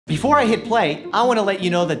Before I hit play, I want to let you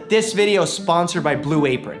know that this video is sponsored by Blue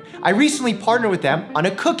Apron. I recently partnered with them on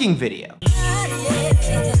a cooking video.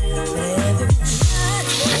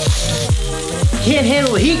 Can't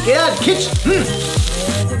handle the heat, get out of the kitchen.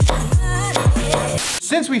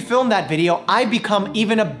 Since we filmed that video, I've become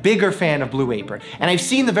even a bigger fan of Blue Apron, and I've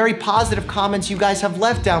seen the very positive comments you guys have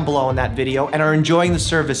left down below in that video and are enjoying the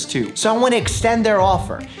service too. So I want to extend their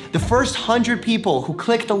offer. The first 100 people who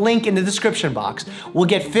click the link in the description box will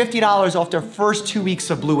get $50 off their first 2 weeks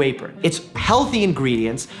of Blue Apron. It's healthy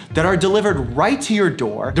ingredients that are delivered right to your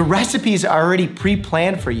door. The recipes are already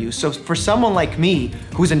pre-planned for you, so for someone like me,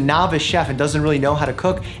 who's a novice chef and doesn't really know how to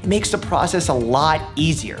cook, it makes the process a lot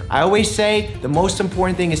easier. I always say the most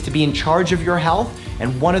important thing is to be in charge of your health,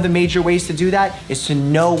 and one of the major ways to do that is to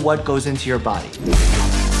know what goes into your body.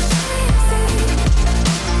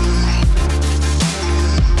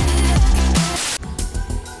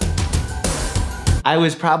 I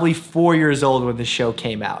was probably 4 years old when the show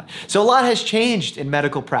came out. So a lot has changed in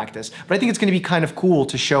medical practice, but I think it's gonna be kind of cool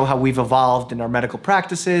to show how we've evolved in our medical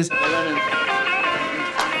practices.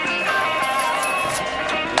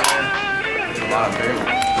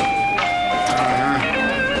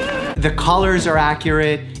 The colors are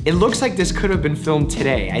accurate. It looks like this could have been filmed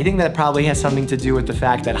today. I think that probably has something to do with the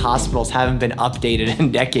fact that hospitals haven't been updated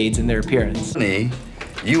in decades in their appearance. Honey,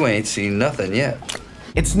 you ain't seen nothing yet.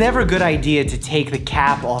 It's never a good idea to take the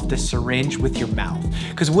cap off the syringe with your mouth,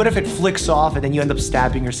 because what if it flicks off and then you end up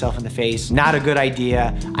stabbing yourself in the face? Not a good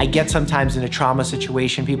idea. I get sometimes in a trauma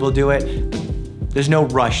situation people do it, but there's no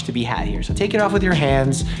rush to be had here. So take it off with your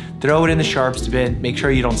hands, throw it in the sharps bin, make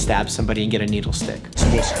sure you don't stab somebody and get a needle stick.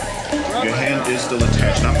 Your hand is still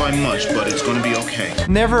attached, not by much, but it's gonna be okay.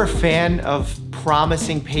 Never a fan of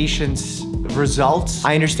promising patients results.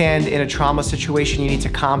 I understand in a trauma situation you need to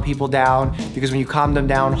calm people down, because when you calm them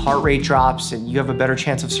down, heart rate drops and you have a better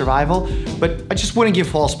chance of survival. But I just wouldn't give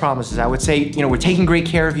false promises. I would say, you know, we're taking great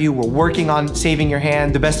care of you, we're working on saving your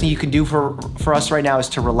hand. The best thing you can do for us right now is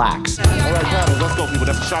to relax. All right, paddles, let's go, people.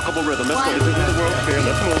 That's a shockable rhythm. Let's go. This is the World's Fair.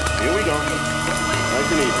 Let's move. Here we go.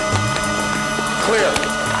 Nice and easy.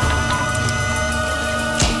 Clear.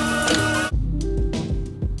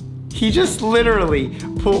 He just literally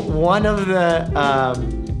put one of the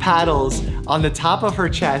paddles on the top of her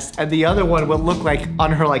chest and the other one would look like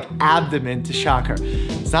on her abdomen to shock her.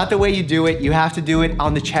 It's not the way you do it. You have to do it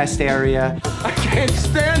on the chest area. I can't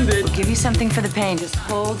stand it. We'll give you something for the pain. Just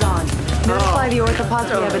hold on. Notify the orthopod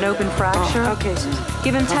we have an open fracture. Okay, Susan.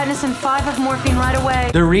 Give him tetanus and 5 of morphine right away.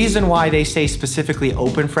 The reason why they say specifically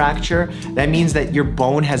open fracture, that means that your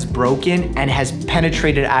bone has broken and has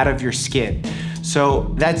penetrated out of your skin.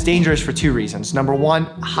 So that's dangerous for 2 reasons. Number 1,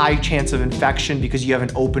 high chance of infection because you have an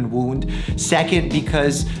open wound. Second,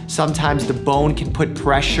 because sometimes the bone can put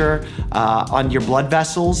pressure on your blood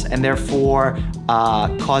vessels and therefore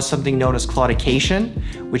cause something known as claudication,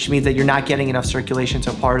 which means that you're not getting enough circulation to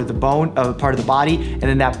a part of the bone, part of the body, and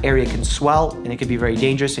then that area can swell and it could be very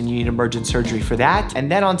dangerous and you need emergent surgery for that. And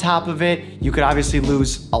then on top of it, you could obviously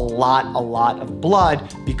lose a lot of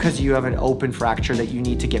blood because you have an open fracture that you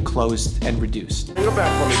need to get closed and reduced. Bring her back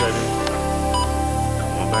for me, baby.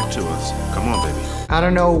 Come on, back to us. Come on, baby. I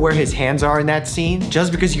don't know where his hands are in that scene.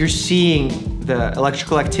 Just because you're seeing the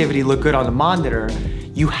electrical activity look good on the monitor,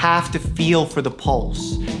 you have to feel for the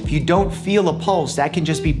pulse. If you don't feel a pulse, that can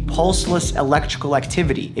just be pulseless electrical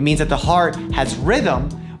activity. It means that the heart has rhythm,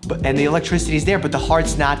 and the electricity is there, but the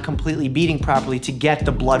heart's not completely beating properly to get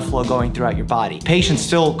the blood flow going throughout your body. Patient's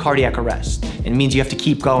still cardiac arrest. It means you have to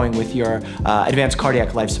keep going with your advanced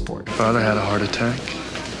cardiac life support. Father had a heart attack,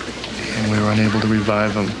 and we were unable to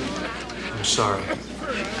revive him. I'm sorry.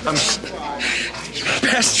 You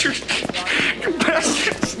bastard. You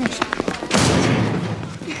bastard.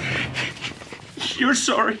 You're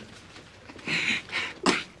sorry.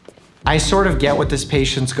 I sort of get what this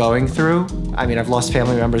patient's going through. I mean, I've lost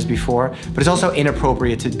family members before, but it's also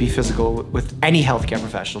inappropriate to be physical with any healthcare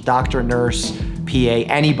professional, doctor, nurse, PA,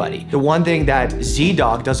 anybody. The one thing that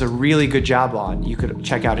Z-Dog does a really good job on, you could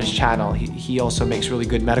check out his channel, he also makes really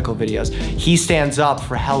good medical videos. He stands up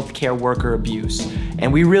for healthcare worker abuse.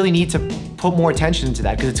 And we really need to put more attention into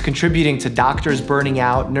that because it's contributing to doctors burning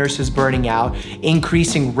out, nurses burning out,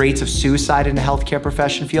 increasing rates of suicide in the healthcare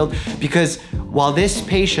profession field. Because while this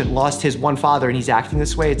patient lost his one father and he's acting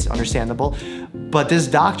this way, it's understandable, but this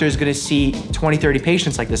doctor is gonna see 20, 30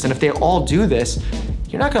 patients like this. And if they all do this,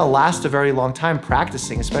 you're not gonna last a very long time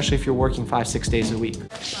practicing, especially if you're working 5, 6 days a week.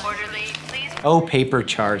 Orderly, please. Oh, paper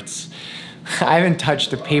charts. I haven't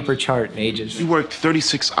touched a paper chart in ages. We worked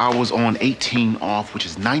 36 hours on, 18 off, which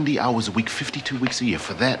is 90 hours a week, 52 weeks a year.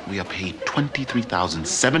 For that, we are paid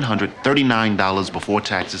 $23,739 before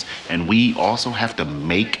taxes, and we also have to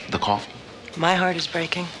make the coffee. My heart is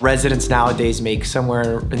breaking. Residents nowadays make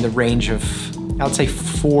somewhere in the range of, I would say,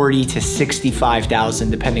 40 to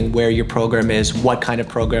 65,000, depending where your program is, what kind of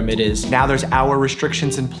program it is. Now there's hour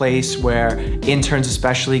restrictions in place where interns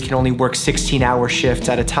especially can only work 16-hour shifts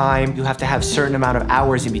at a time. You have to have a certain amount of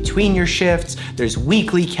hours in between your shifts. There's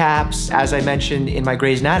weekly caps. As I mentioned in my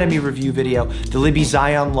Grey's Anatomy review video, the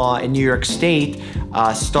Libby-Zion law in New York State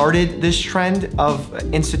started this trend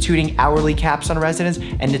of instituting hourly caps on residents,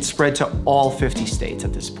 and it spread to all 50 states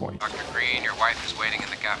at this point. Dr. Green, your wife is waiting in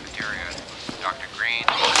the cafeteria. Dr. Green,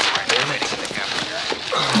 your wife is waiting in the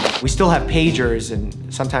cafeteria. We still have pagers, and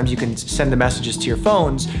sometimes you can send the messages to your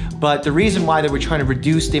phones, but the reason why that we're trying to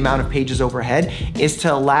reduce the amount of pages overhead is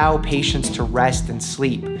to allow patients to rest and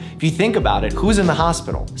sleep. If you think about it, who's in the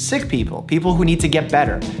hospital? Sick people, people who need to get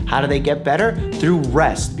better. How do they get better? Through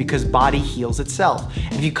rest, because body heals itself.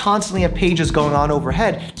 If you constantly have pages going on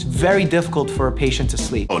overhead, it's very difficult for a patient to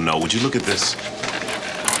sleep. Oh no, would you look at this?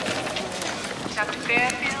 Dr.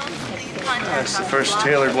 Fairfield, please contact That's the first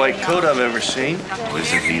tailored white coat I've ever seen.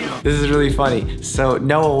 This is really funny. So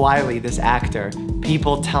Noah Wiley, this actor,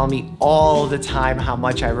 people tell me all the time how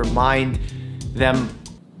much I remind them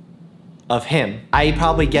of him. I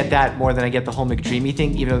probably get that more than I get the whole McDreamy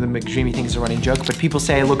thing, even though the McDreamy thing is a running joke, but people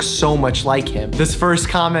say I look so much like him. This first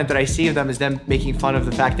comment that I see of them is them making fun of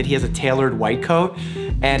the fact that he has a tailored white coat,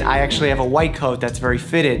 and I actually have a white coat that's very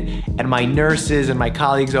fitted, and my nurses and my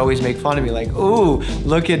colleagues always make fun of me like, ooh,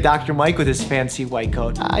 look at Dr. Mike with his fancy white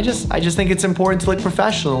coat. I just think it's important to look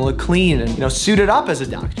professional, look clean, and suited up as a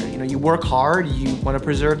doctor. You work hard, you want to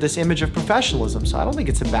preserve this image of professionalism, so I don't think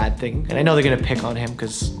it's a bad thing. And I know they're gonna pick on him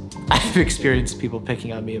because I've experienced people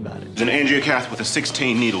picking on me about it. There's an angiocath with a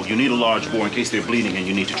 16 needle. You need a large bore in case they're bleeding and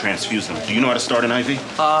you need to transfuse them. Do you know how to start an IV?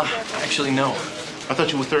 Actually, no. I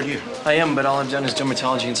thought you were third year. I am, but all I've done is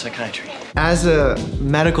dermatology and psychiatry. As a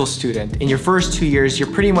medical student, in your first 2 years, you're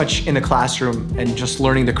pretty much in the classroom and just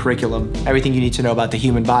learning the curriculum, everything you need to know about the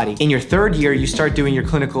human body. In your third year, you start doing your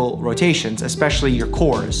clinical rotations, especially your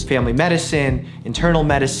cores, family medicine, internal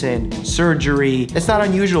medicine, surgery. It's not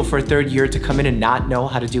unusual for a third year to come in and not know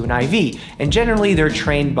how to do an IV. And generally, they're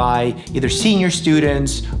trained by either senior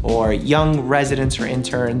students or young residents or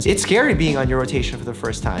interns. It's scary being on your rotation for the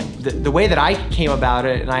first time. The way that I came about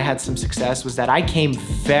it, and I had some success, was that I came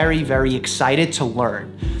very, very excited to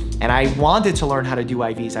learn. And I wanted to learn how to do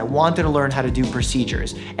IVs. I wanted to learn how to do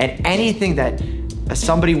procedures. And anything that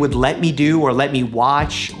somebody would let me do or let me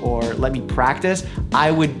watch or let me practice, I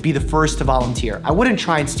would be the first to volunteer. I wouldn't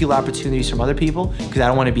try and steal opportunities from other people because I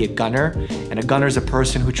don't want to be a gunner. And a gunner is a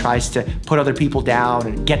person who tries to put other people down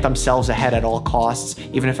and get themselves ahead at all costs,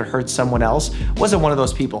 even if it hurts someone else. I wasn't one of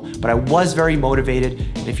those people, but I was very motivated.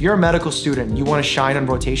 And if you're a medical student and you want to shine on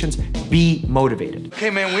rotations, be motivated. Okay,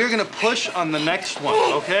 man, we're gonna push on the next one,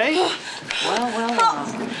 okay?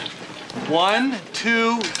 Well. 1,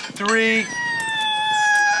 2, 3.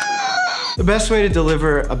 The best way to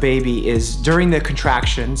deliver a baby is during the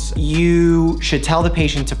contractions. You should tell the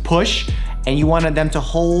patient to push, and you want them to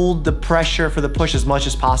hold the pressure for the push as much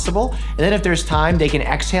as possible. And then if there's time, they can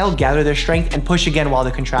exhale, gather their strength, and push again while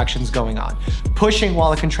the contraction's going on. Pushing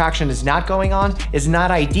while the contraction is not going on is not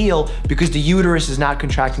ideal because the uterus is not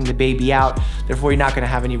contracting the baby out. Therefore, you're not gonna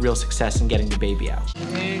have any real success in getting the baby out.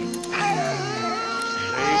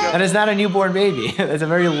 That is not a newborn baby. That's a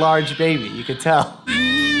very large baby, you could tell.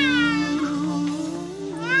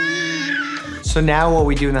 So now what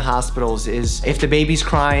we do in the hospitals is if the baby's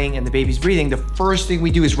crying and the baby's breathing, the first thing we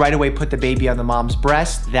do is right away put the baby on the mom's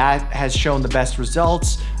breast. That has shown the best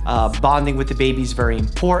results. Bonding with the baby is very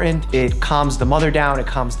important. It calms the mother down, it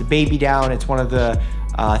calms the baby down. It's one of the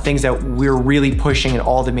things that we're really pushing in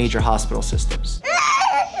all the major hospital systems. There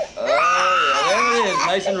it is,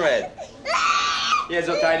 nice and red. He has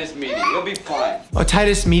otitis media. He'll be fine.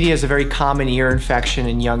 Otitis media is a very common ear infection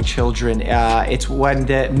in young children. It's when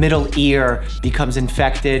the middle ear becomes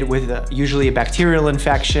infected with usually a bacterial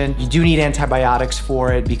infection. You do need antibiotics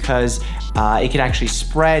for it because it can actually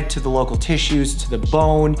spread to the local tissues, to the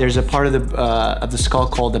bone. There's a part of the skull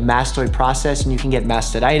called the mastoid process, and you can get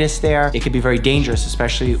mastitis there. It can be very dangerous,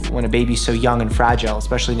 especially when a baby's so young and fragile,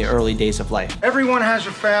 especially in the early days of life. Everyone has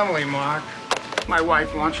a family, Mark. My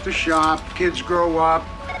wife wants to shop, kids grow up,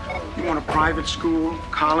 you want a private school,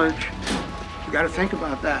 college. You gotta think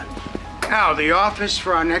about that. Now, the office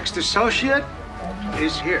for our next associate,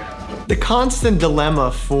 is here. The constant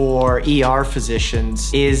dilemma for ER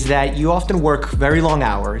physicians is that you often work very long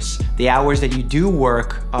hours. The hours that you do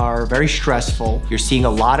work are very stressful. You're seeing a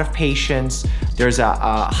lot of patients. There's a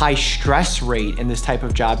high stress rate in this type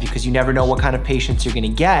of job because you never know what kind of patients you're gonna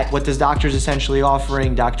get. What this doctor is essentially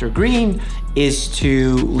offering Dr. Green is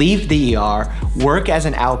to leave the ER, work as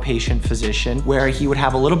an outpatient physician where he would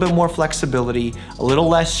have a little bit more flexibility, a little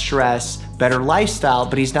less stress, better lifestyle,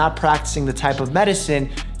 but he's not practicing the type of medicine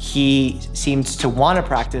he seems to want to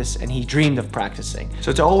practice and he dreamed of practicing. So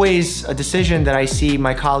it's always a decision that I see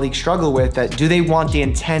my colleagues struggle with, that do they want the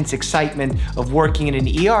intense excitement of working in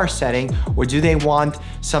an ER setting, or do they want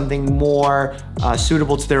something more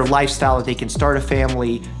suitable to their lifestyle, that they can start a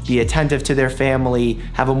family, be attentive to their family,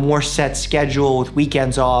 have a more set schedule with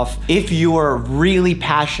weekends off. If you are really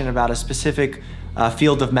passionate about a specific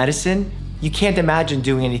field of medicine, you can't imagine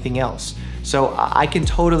doing anything else. So I can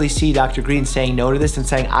totally see Dr. Green saying no to this and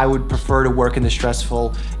saying, I would prefer to work in the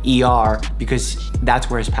stressful ER because that's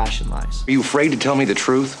where his passion lies. Are you afraid to tell me the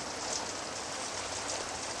truth?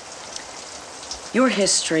 Your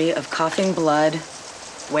history of coughing blood,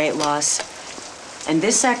 weight loss, and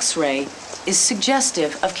this X-ray is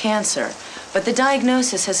suggestive of cancer. But the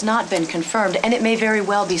diagnosis has not been confirmed, and it may very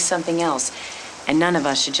well be something else. And none of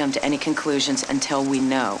us should jump to any conclusions until we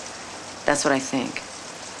know. That's what I think.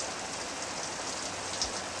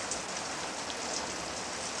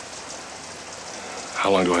 How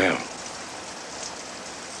long do I have?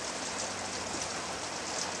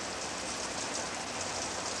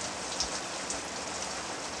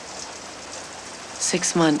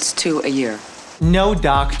 Six months to a year. No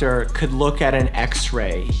doctor could look at an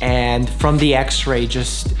X-ray and from the X-ray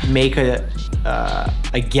just make a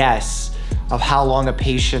guess of how long a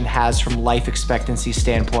patient has from life expectancy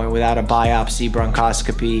standpoint without a biopsy,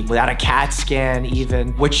 bronchoscopy, without a CAT scan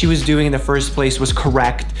even. What she was doing in the first place was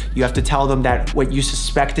correct. You have to tell them that what you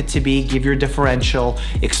suspect it to be, give your differential,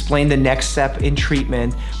 explain the next step in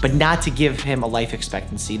treatment, but not to give him a life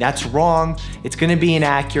expectancy. That's wrong. It's gonna be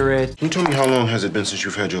inaccurate. Can you tell me how long has it been since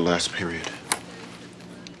you've had your last period?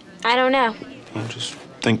 I don't know. Well, just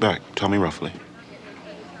think back. Tell me roughly.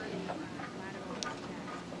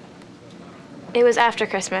 It was after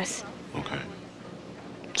Christmas. Okay.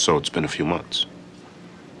 So it's been a few months.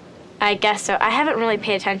 I guess so. I haven't really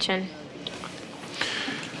paid attention.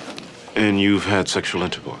 And you've had sexual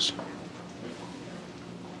intercourse?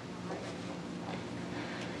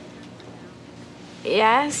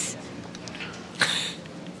 Yes?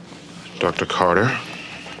 Dr. Carter,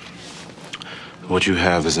 what you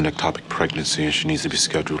have is an ectopic pregnancy and she needs to be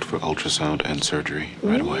scheduled for ultrasound and surgery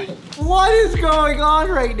right away. What is going on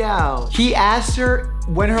right now? He asked her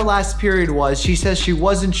when her last period was. She says she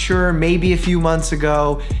wasn't sure, maybe a few months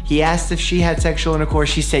ago. He asked if she had sexual intercourse.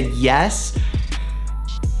 She said yes.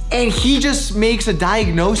 And he just makes a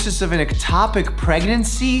diagnosis of an ectopic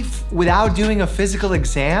pregnancy without doing a physical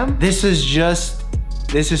exam? This is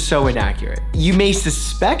so inaccurate. You may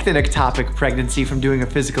suspect an ectopic pregnancy from doing a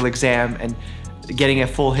physical exam and getting a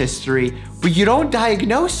full history, but you don't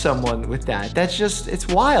diagnose someone with that. That's just, it's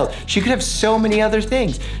wild. She could have so many other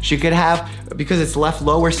things. She could have, because it's left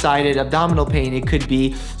lower-sided abdominal pain, it could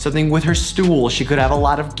be something with her stool. She could have a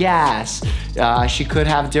lot of gas. She could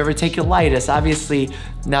have diverticulitis, obviously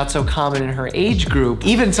not so common in her age group.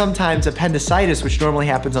 Even sometimes appendicitis, which normally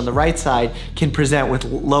happens on the right side, can present with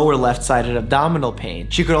lower left-sided abdominal pain.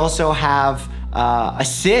 She could also have a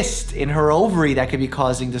cyst in her ovary that could be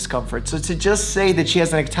causing discomfort. So to just say that she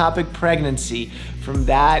has an ectopic pregnancy from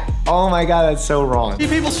that, oh my God, that's so wrong. What are you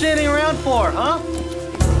people standing around for, huh?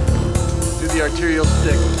 Do the arterial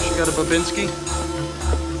stick. She got a Babinski?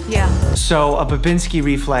 Yeah. So a Babinski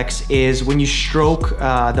reflex is when you stroke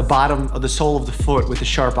the bottom of the sole of the foot with a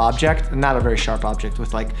sharp object, not a very sharp object,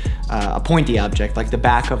 with like a pointy object, like the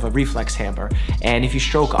back of a reflex hammer. And if you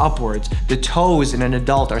stroke upwards, the toes in an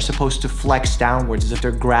adult are supposed to flex downwards as if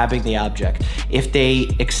they're grabbing the object. If they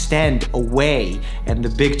extend away and the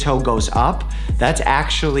big toe goes up, that's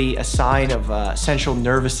actually a sign of central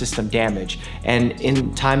nervous system damage. And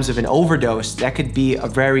in times of an overdose, that could be a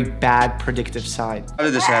very bad predictive sign. How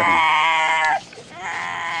did this happen? He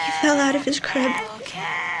fell out of his crib.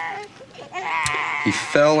 He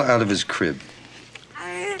fell out of his crib.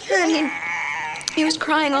 And he was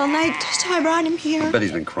crying all night, so I brought him here. I bet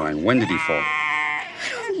he's been crying. When did he fall? I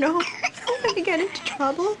don't know. I don't want to get into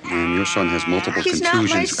trouble. And your son has multiple He's contusions. not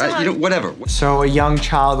my son. You know, whatever. So a young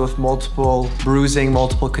child with multiple bruising,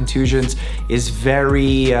 multiple contusions is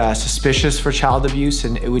very suspicious for child abuse,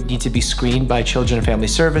 and it would need to be screened by Children and Family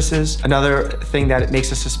Services. Another thing that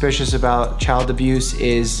makes us suspicious about child abuse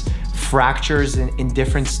is fractures in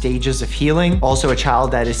different stages of healing. Also, a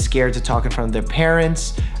child that is scared to talk in front of their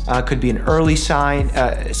parents could be an early sign.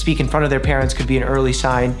 Speak in front of their parents could be an early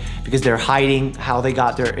sign because they're hiding how they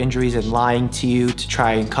got their injuries and lying to you to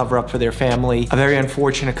try and cover up for their family. A very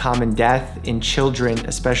unfortunate common death in children,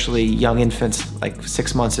 especially young infants like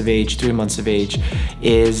 6 months of age, 3 months of age,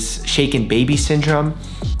 is shaken baby syndrome,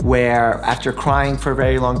 where after crying for a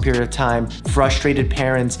very long period of time, frustrated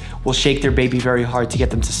parents will shake their baby very hard to get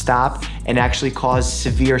them to stop and actually cause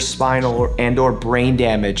severe spinal and/or brain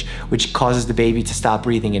damage, which causes the baby to stop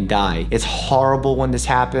breathing and die. It's horrible when this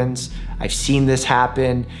happens. I've seen this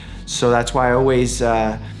happen, so that's why I always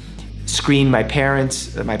screen my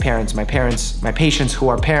patients who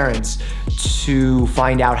are parents to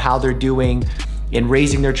find out how they're doing in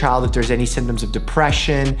raising their child, if there's any symptoms of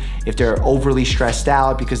depression, if they're overly stressed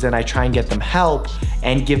out, because then I try and get them help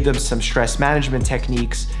and give them some stress management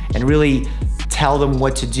techniques and really tell them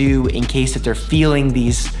what to do in case that they're feeling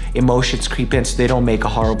these emotions creep in so they don't make a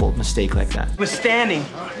horrible mistake like that. He was standing,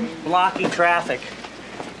 blocking traffic,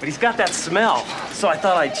 but he's got that smell, so I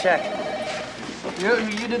thought I'd check.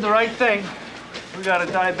 You did the right thing. We got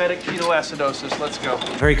a diabetic ketoacidosis. Let's go.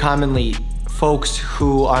 Very commonly, folks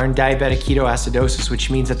who are in diabetic ketoacidosis, which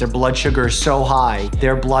means that their blood sugar is so high,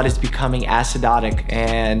 their blood is becoming acidotic,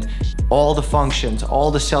 and all the functions,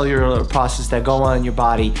 all the cellular processes that go on in your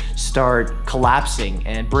body start collapsing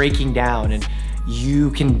and breaking down, and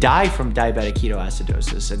you can die from diabetic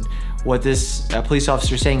ketoacidosis. And what this police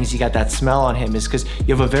officer is saying is he got that smell on him is because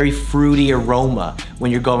you have a very fruity aroma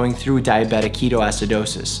when you're going through diabetic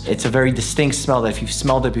ketoacidosis. It's a very distinct smell that if you've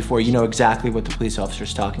smelled it before, you know exactly what the police officer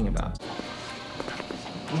is talking about.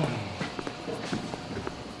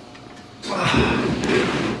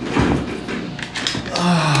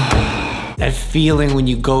 That feeling when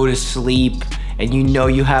you go to sleep and you know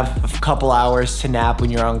you have a couple hours to nap when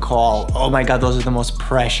you're on call. Oh my God, those are the most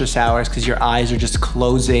precious hours because your eyes are just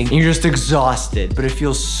closing and you're just exhausted, but it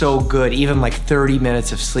feels so good. Even like 30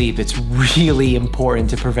 minutes of sleep, it's really important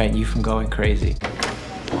to prevent you from going crazy.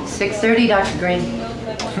 6:30, Dr. Green.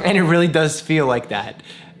 And it really does feel like that.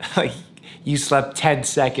 Like, you slept 10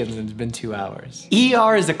 seconds and it's been 2 hours.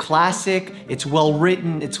 ER is a classic, it's well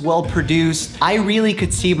written, it's well produced. I really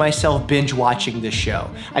could see myself binge watching this show.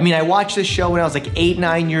 I mean, I watched this show when I was like 8,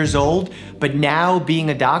 9 years old, but now being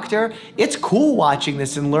a doctor, it's cool watching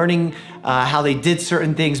this and learning how they did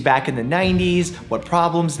certain things back in the 90s, what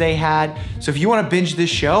problems they had. So if you wanna binge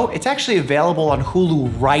this show, it's actually available on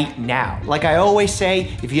Hulu right now. Like I always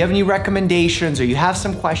say, if you have any recommendations or you have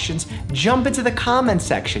some questions, jump into the comments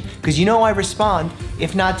section, because you know I respond,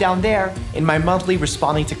 if not down there, in my monthly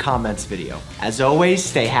responding to comments video. As always,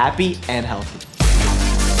 stay happy and healthy.